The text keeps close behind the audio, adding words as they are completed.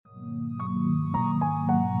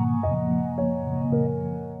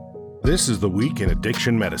This is The Week in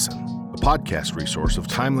Addiction Medicine, a podcast resource of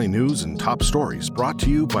timely news and top stories brought to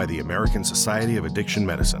you by the American Society of Addiction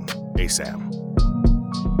Medicine, ASAM.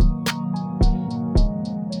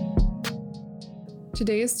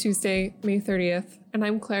 Today is Tuesday, May 30th, and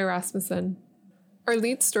I'm Claire Rasmussen. Our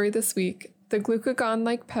lead story this week, the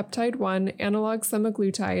glucagon-like peptide 1 analog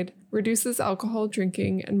semaglutide reduces alcohol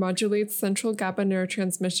drinking and modulates central GABA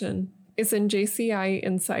neurotransmission, is in JCI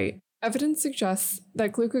Insight. Evidence suggests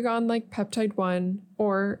that glucagon-like peptide 1,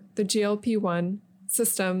 or the GLP-1,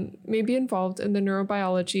 system may be involved in the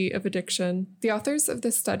neurobiology of addiction. The authors of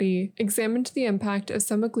this study examined the impact of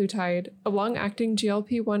semaglutide, a long-acting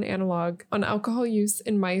GLP-1 analog, on alcohol use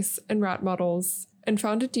in mice and rat models, and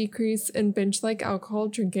found a decrease in binge-like alcohol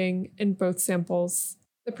drinking in both samples.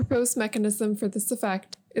 The proposed mechanism for this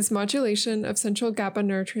effect is modulation of central GABA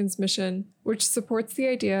neurotransmission, which supports the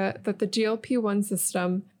idea that the GLP-1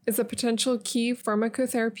 system is a potential key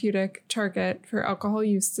pharmacotherapeutic target for alcohol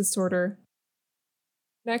use disorder.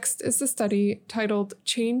 Next is the study titled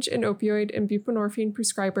Change in Opioid and Buprenorphine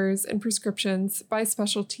Prescribers and Prescriptions by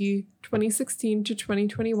Specialty 2016 to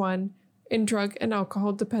 2021 in Drug and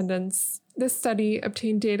Alcohol Dependence. This study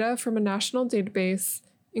obtained data from a national database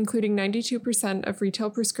including 92% of retail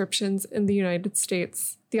prescriptions in the United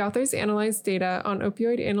States. The authors analyzed data on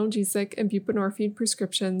opioid analgesic and buprenorphine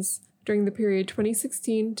prescriptions during the period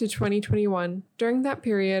 2016 to 2021. During that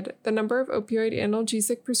period, the number of opioid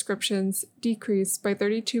analgesic prescriptions decreased by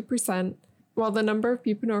 32%, while the number of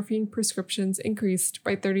buprenorphine prescriptions increased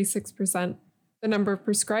by 36%. The number of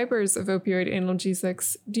prescribers of opioid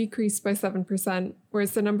analgesics decreased by 7%,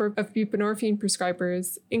 whereas the number of buprenorphine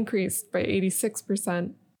prescribers increased by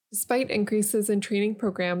 86%. Despite increases in training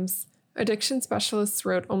programs, addiction specialists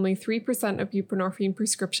wrote only 3% of buprenorphine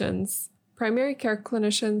prescriptions. Primary care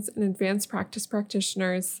clinicians and advanced practice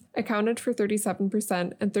practitioners accounted for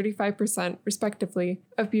 37% and 35%, respectively,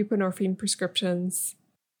 of buprenorphine prescriptions.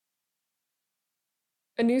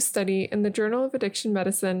 A new study in the Journal of Addiction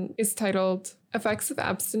Medicine is titled Effects of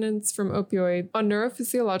Abstinence from Opioid on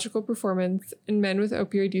Neurophysiological Performance in Men with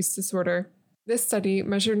Opioid Use Disorder. This study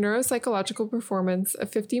measured neuropsychological performance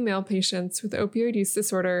of 50 male patients with opioid use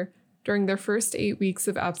disorder during their first 8 weeks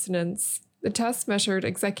of abstinence. The test measured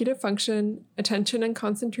executive function, attention and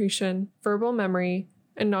concentration, verbal memory,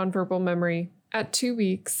 and nonverbal memory. At 2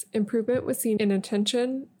 weeks, improvement was seen in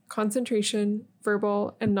attention, concentration,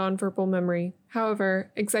 verbal, and nonverbal memory.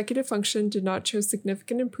 However, executive function did not show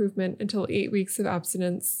significant improvement until 8 weeks of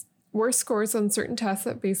abstinence. Worse scores on certain tests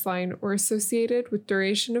at baseline were associated with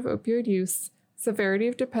duration of opioid use, severity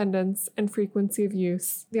of dependence, and frequency of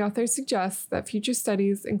use. The authors suggest that future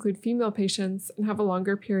studies include female patients and have a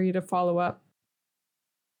longer period of follow-up.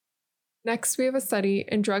 Next, we have a study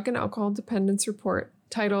in Drug and Alcohol Dependence Report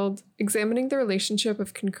titled Examining the Relationship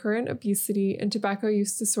of Concurrent Obesity and Tobacco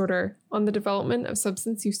Use Disorder on the Development of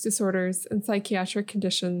Substance Use Disorders and Psychiatric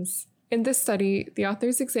Conditions. In this study, the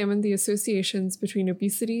authors examined the associations between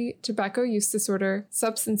obesity, tobacco use disorder,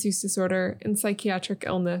 substance use disorder, and psychiatric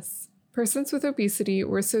illness. Persons with obesity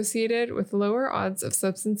were associated with lower odds of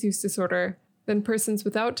substance use disorder than persons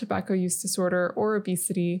without tobacco use disorder or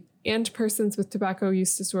obesity, and persons with tobacco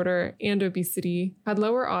use disorder and obesity had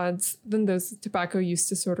lower odds than those with tobacco use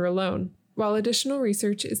disorder alone. While additional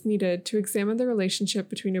research is needed to examine the relationship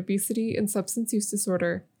between obesity and substance use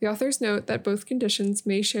disorder, the authors note that both conditions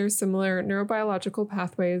may share similar neurobiological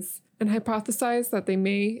pathways and hypothesize that they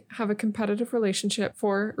may have a competitive relationship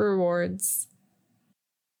for rewards.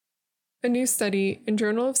 A new study in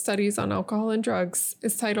Journal of Studies on Alcohol and Drugs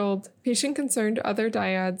is titled Patient-Concerned Other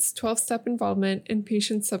Dyads 12-Step Involvement in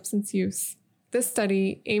Patient Substance Use. This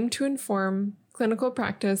study aimed to inform clinical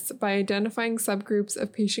practice by identifying subgroups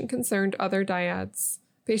of patient-concerned other dyads.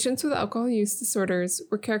 Patients with alcohol use disorders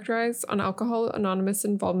were characterized on Alcohol Anonymous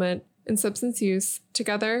involvement in substance use,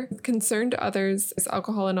 together with concerned others as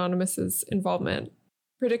Alcohol Anonymous's involvement.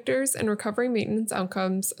 Predictors and recovery maintenance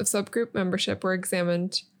outcomes of subgroup membership were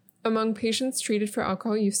examined. Among patients treated for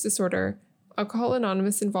alcohol use disorder, Alcohol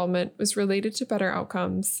Anonymous involvement was related to better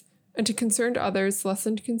outcomes, and to concerned others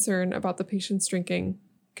lessened concern about the patient's drinking.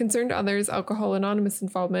 Concerned others' Alcohol Anonymous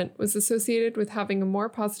involvement was associated with having a more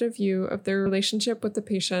positive view of their relationship with the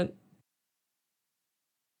patient.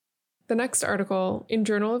 The next article in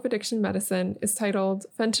Journal of Addiction Medicine is titled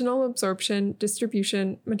Fentanyl Absorption,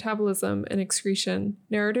 Distribution, Metabolism, and Excretion,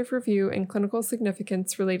 Narrative Review and Clinical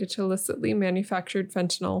Significance Related to Illicitly Manufactured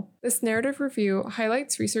Fentanyl. This narrative review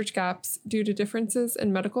highlights research gaps due to differences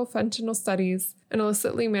in medical fentanyl studies and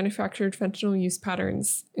illicitly manufactured fentanyl use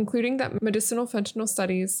patterns, including that medicinal fentanyl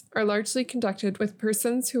studies are largely conducted with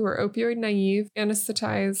persons who are opioid naive,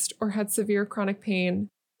 anesthetized, or had severe chronic pain,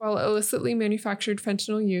 while illicitly manufactured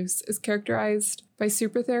fentanyl use is characterized by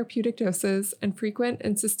supertherapeutic doses and frequent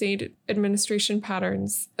and sustained administration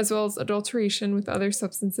patterns, as well as adulteration with other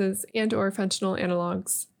substances and/or fentanyl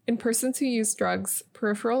analogs. In persons who use drugs,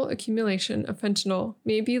 peripheral accumulation of fentanyl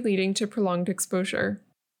may be leading to prolonged exposure.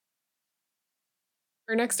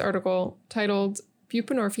 Our next article, titled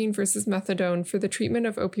Buprenorphine versus Methadone for the Treatment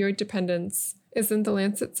of Opioid Dependence, is in The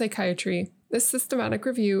Lancet Psychiatry. This systematic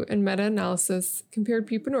review and meta-analysis compared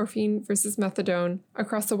buprenorphine versus methadone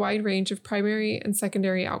across a wide range of primary and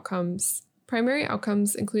secondary outcomes. Primary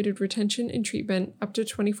outcomes included retention in treatment up to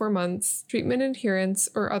 24 months, treatment adherence,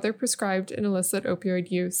 or other prescribed and illicit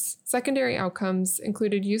opioid use. Secondary outcomes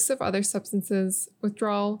included use of other substances,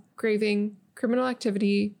 withdrawal, craving, criminal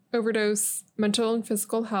activity, overdose, mental and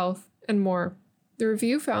physical health, and more. The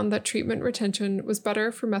review found that treatment retention was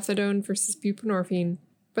better for methadone versus buprenorphine,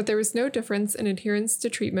 but there was no difference in adherence to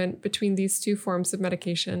treatment between these two forms of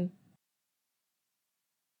medication.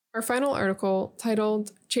 Our final article,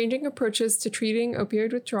 titled Changing Approaches to Treating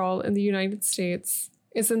Opioid Withdrawal in the United States,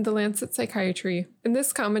 is in The Lancet Psychiatry. In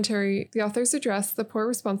this commentary, the authors address the poor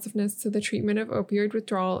responsiveness to the treatment of opioid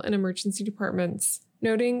withdrawal in emergency departments,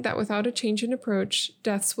 noting that without a change in approach,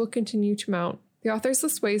 deaths will continue to mount. The authors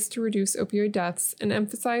list ways to reduce opioid deaths and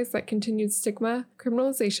emphasize that continued stigma,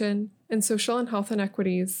 criminalization, and social and health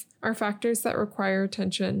inequities are factors that require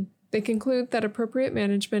attention. They conclude that appropriate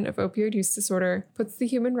management of opioid use disorder puts the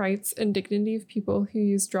human rights and dignity of people who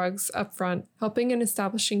use drugs up front, helping in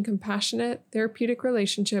establishing compassionate, therapeutic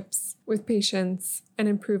relationships with patients and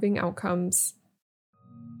improving outcomes.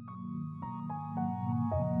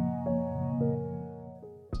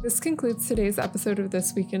 This concludes today's episode of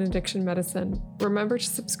This Week in Addiction Medicine. Remember to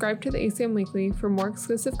subscribe to the ACM Weekly for more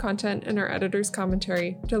exclusive content and our editor's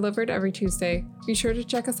commentary, delivered every Tuesday. Be sure to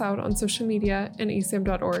check us out on social media and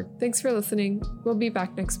acm.org. Thanks for listening. We'll be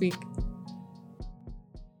back next week.